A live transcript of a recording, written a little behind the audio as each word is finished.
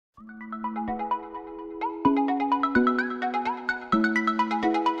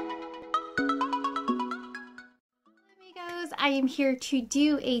am here to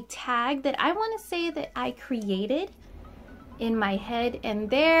do a tag that I want to say that I created in my head, and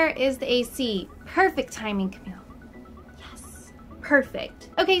there is the AC. Perfect timing, Camille. Yes, perfect.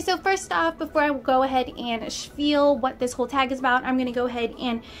 Okay, so first off, before I go ahead and spiel what this whole tag is about, I'm gonna go ahead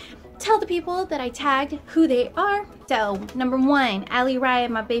and tell the people that I tagged who they are. So, number one, Alyryan,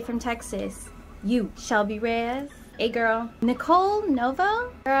 my bae from Texas. You, Shelby Reyes. Hey girl. Nicole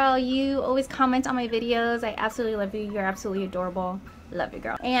Novo. Girl, you always comment on my videos. I absolutely love you. You're absolutely adorable. Love you,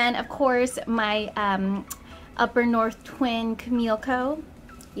 girl. And of course, my Upper North twin, Camille Co.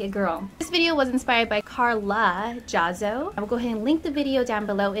 Yeah, girl. This video was inspired by Carla Jazo. I will go ahead and link the video down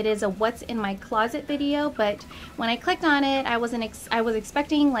below. It is a what's in my closet video, but when I clicked on it, I was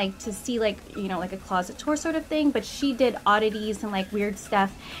expecting like to see like, you know, like a closet tour sort of thing, but she did oddities and like weird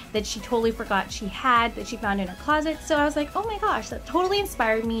stuff that she totally forgot she had, that she found in her closet. So I was like, oh my gosh, that totally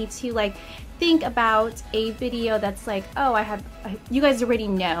inspired me to like think about a video that's like, oh, you guys already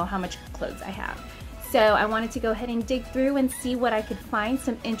know how much clothes I have. So I wanted to go ahead and dig through and see what I could find,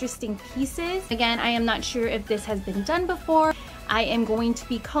 some interesting pieces. Again, I am not sure if this has been done before. I am going to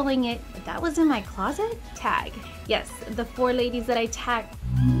be calling it, that was in my closet? Tag. Yes, the 4 ladies that I tagged.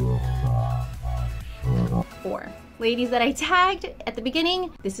 4 ladies that I tagged at the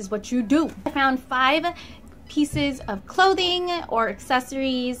beginning. This is what you do. I found 5 pieces of clothing or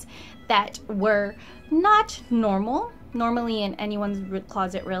accessories that were not normally in anyone's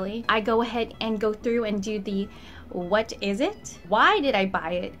closet, really. I go ahead and go through and do the what is it? Why did I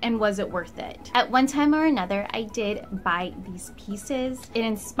buy it? And was it worth it? At one time or another, I did buy these pieces. It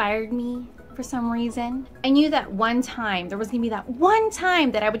inspired me for some reason. I knew that one time, there was gonna be that one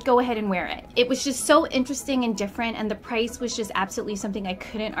time that I would go ahead and wear it. It was just so interesting and different, and the price was just absolutely something I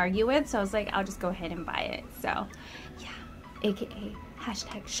couldn't argue with. So I was like, I'll just go ahead and buy it. So yeah, AKA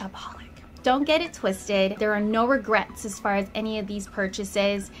hashtag shopaholic. Don't get it twisted. There are no regrets as far as any of these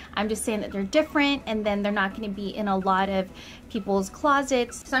purchases. I'm just saying that they're different, and then they're not going to be in a lot of people's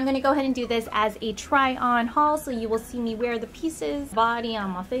closets. So I'm going to go ahead and do this as a try-on haul, so you will see me wear the pieces, body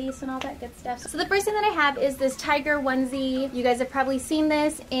on my face and all that good stuff. So the first thing that I have is this tiger onesie. You guys have probably seen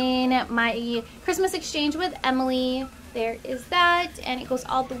this in my Christmas exchange with Emily. There is that, and it goes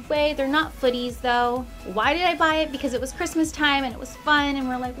all the way. They're not footies though. Why did I buy it? Because it was Christmas time and it was fun, and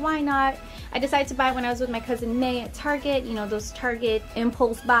we're like, why not? I decided to buy it when I was with my cousin May at Target. You know, those Target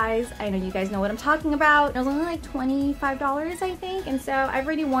impulse buys. I know you guys know what I'm talking about. It was only like $25, I think, and so I've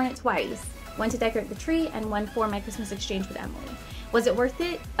already worn it twice. One to decorate the tree and one for my Christmas exchange with Emily. Was it worth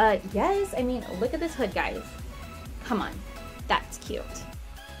it? Yes. I mean, look at this hood, guys. Come on, that's cute.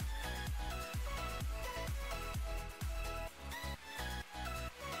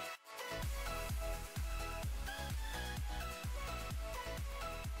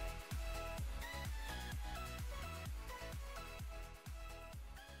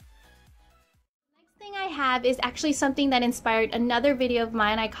 I have is actually something that inspired another video of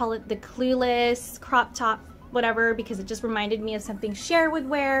mine. I call it the clueless crop top whatever, because it just reminded me of something Cher would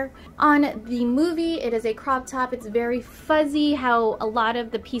wear on the movie. It is a crop top. It's very fuzzy, how a lot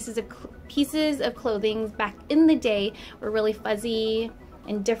of the pieces of clothing back in the day were really fuzzy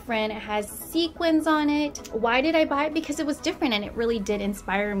and different. It has sequins on it. Why did I buy it? Because it was different, and it really did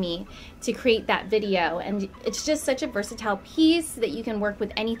inspire me to create that video. And it's just such a versatile piece that you can work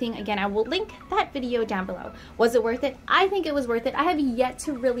with anything. Again, I will link that video down below. Was it worth it? I think it was worth it. I have yet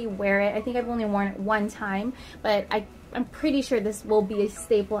to really wear it. I think I've only worn it one time, but I'm pretty sure this will be a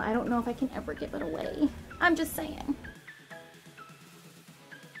staple. I don't know if I can ever give it away. I'm just saying.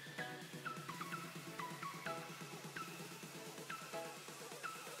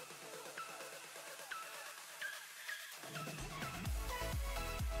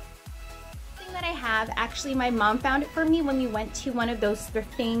 That I have, actually my mom found it for me when we went to one of those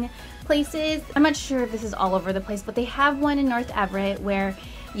thrifting places. I'm not sure if this is all over the place, but they have one in North Everett where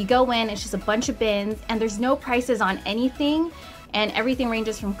you go in, it's just a bunch of bins, and there's no prices on anything, and everything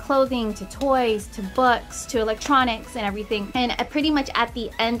ranges from clothing to toys to books to electronics and everything. And pretty much at the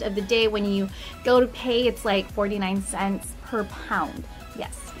end of the day, when you go to pay, it's like 49 cents per pound.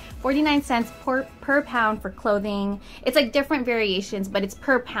 Yes, 49 cents per pound for clothing. It's like different variations, but it's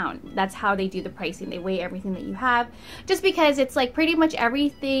per pound. That's how they do the pricing. They weigh everything that you have, just because it's like pretty much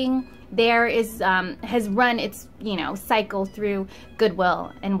everything there is has run its, you know, cycle through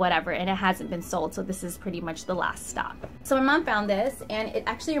Goodwill and whatever, and it hasn't been sold, so this is pretty much the last stop. So my mom found this, and it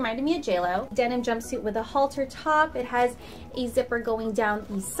actually reminded me of J-Lo. Denim jumpsuit with a halter top. It has a zipper going down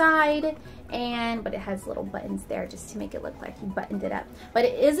the side, but it has little buttons there just to make it look like you buttoned it up. But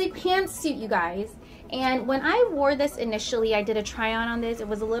it is a pantsuit, you guys, And when I wore this initially, I did a try on this, it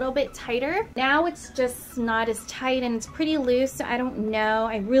was a little bit tighter. Now it's just not as tight and it's pretty loose, so I don't know.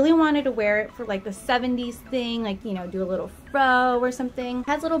 I really wanted to wear it for like the 70s thing, like, you know, do a little fro or something. It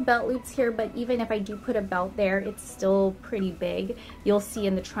has little belt loops here, but even if I do put a belt there, it's still pretty big. You'll see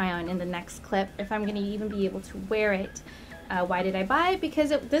in the try on in the next clip if I'm gonna even be able to wear it. Why did I buy it? Because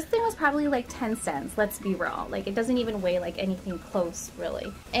this thing was probably like 10 cents, let's be real. Like, it doesn't even weigh like anything close,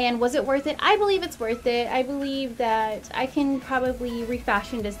 really. And was it worth it? I believe it's worth it. I believe that I can probably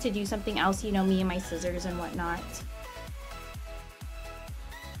refashion this to do something else, you know, me and my scissors and whatnot.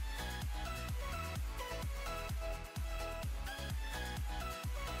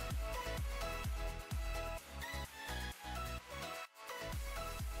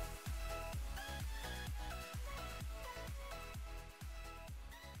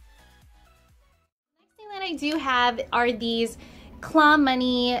 That I do have are these claw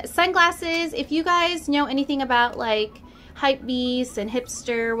money sunglasses. If you guys know anything about like Hypebeast and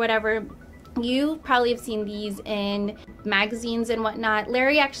Hipster, whatever, you probably have seen these in magazines and whatnot.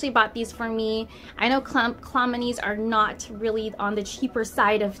 Larry actually bought these for me. I know claw monies are not really on the cheaper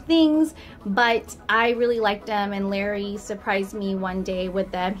side of things, but I really liked them, and Larry surprised me one day with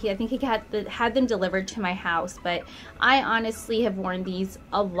them. I think he had them delivered to my house, but I honestly have worn these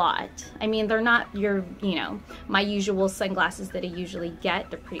a lot. I mean, they're not your, you know, my usual sunglasses that I usually get.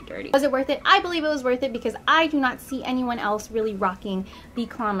 They're pretty dirty. Was it worth it? I believe it was worth it because I do not see anyone else really rocking the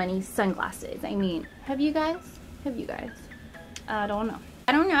claw money sunglasses. I mean, have you guys? I don't know.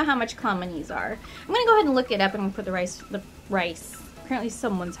 I don't know how much claw monies are. I'm gonna go ahead and look it up, and I'm gonna put the rice. Apparently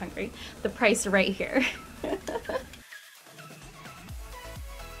someone's hungry. The price right here.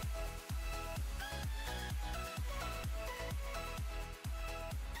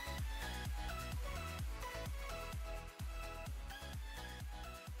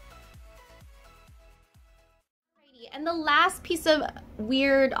 And the last piece of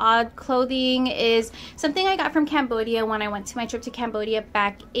weird, odd clothing is something I got from Cambodia when I went to my trip to Cambodia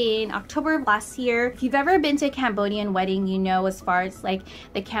back in October of last year. If you've ever been to a Cambodian wedding, you know as far as like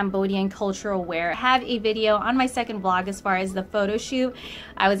the Cambodian cultural wear. I have a video on my second vlog as far as the photo shoot.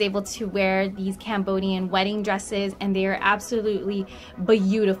 I was able to wear these Cambodian wedding dresses, and they are absolutely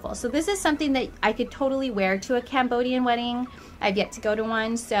beautiful. So this is something that I could totally wear to a Cambodian wedding. I've yet to go to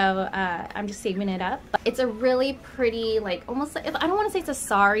one, so I'm just saving it up. But it's a really pretty, like, almost like, I don't want to say it's a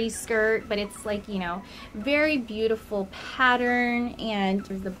sari skirt, but it's like, you know, very beautiful pattern, and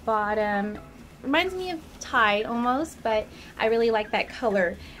there's the bottom. Reminds me of tie almost, but I really like that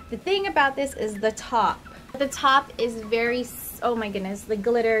color. The thing about this is the top. The top is very, oh my goodness, the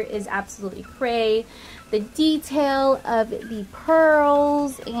glitter is absolutely cray. The detail of the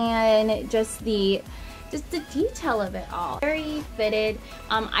pearls and just the detail of it all. Very fitted.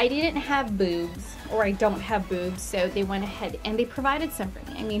 I didn't have boobs, or I don't have boobs, so they went ahead and they provided some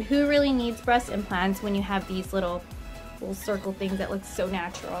for me. I mean, who really needs breast implants when you have these little circle things that look so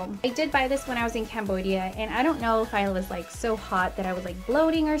natural? I did buy this when I was in Cambodia, and I don't know if I was like so hot that I was like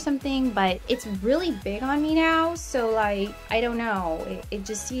bloating or something, but it's really big on me now, so like, I don't know. It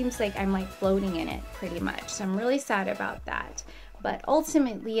just seems like I'm like floating in it pretty much, so I'm really sad about that. But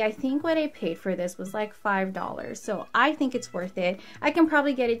ultimately, I think what I paid for this was like $5. So I think it's worth it. I can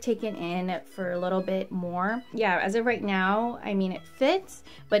probably get it taken in for a little bit more. Yeah, as of right now, I mean, it fits,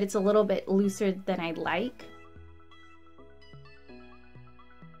 but it's a little bit looser than I'd like.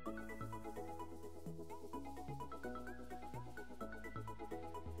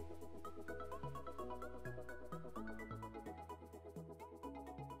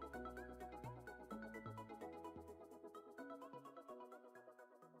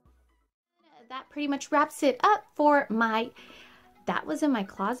 That pretty much wraps it up for my that was in my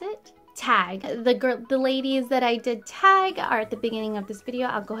closet tag. The ladies that I did tag are at the beginning of this video.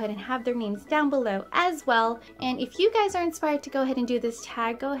 I'll go ahead and have their names down below as well. And if you guys are inspired to go ahead and do this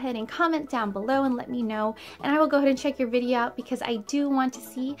tag, go ahead and comment down below and let me know, and I will go ahead and check your video out, because I do want to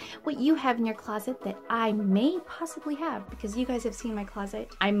see what you have in your closet that I may possibly have, because you guys have seen my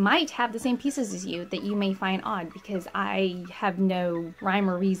closet. I might have the same pieces as you that you may find odd, because I have no rhyme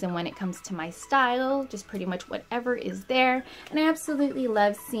or reason when it comes to my style, just pretty much whatever is there. And I absolutely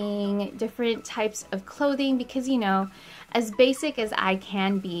love seeing different types of clothing, because, you know, as basic as I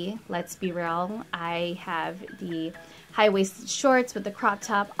can be, let's be real, I have the high-waisted shorts with the crop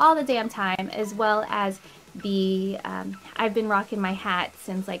top all the damn time, as well as the I've been rocking my hat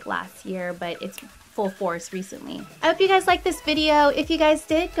since like last year, but it's full force recently. I hope you guys liked this video. If you guys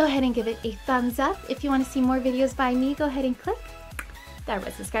did, go ahead and give it a thumbs up. If you want to see more videos by me, go ahead and click that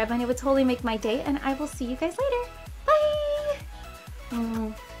red subscribe button. It would totally make my day, and I will see you guys later.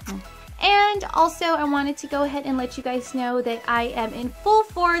 Bye! And And also I wanted to go ahead and let you guys know that I am in full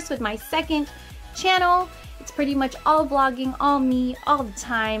force with my second channel. It's pretty much all vlogging, all me, all the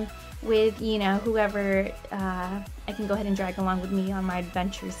time, with, you know, whoever I can go ahead and drag along with me on my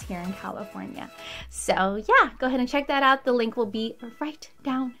adventures here in California. So yeah, go ahead and check that out. The link will be right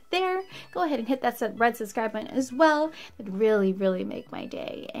down there. Go ahead and hit that red subscribe button as well. It would really, really make my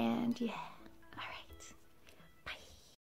day. And yeah.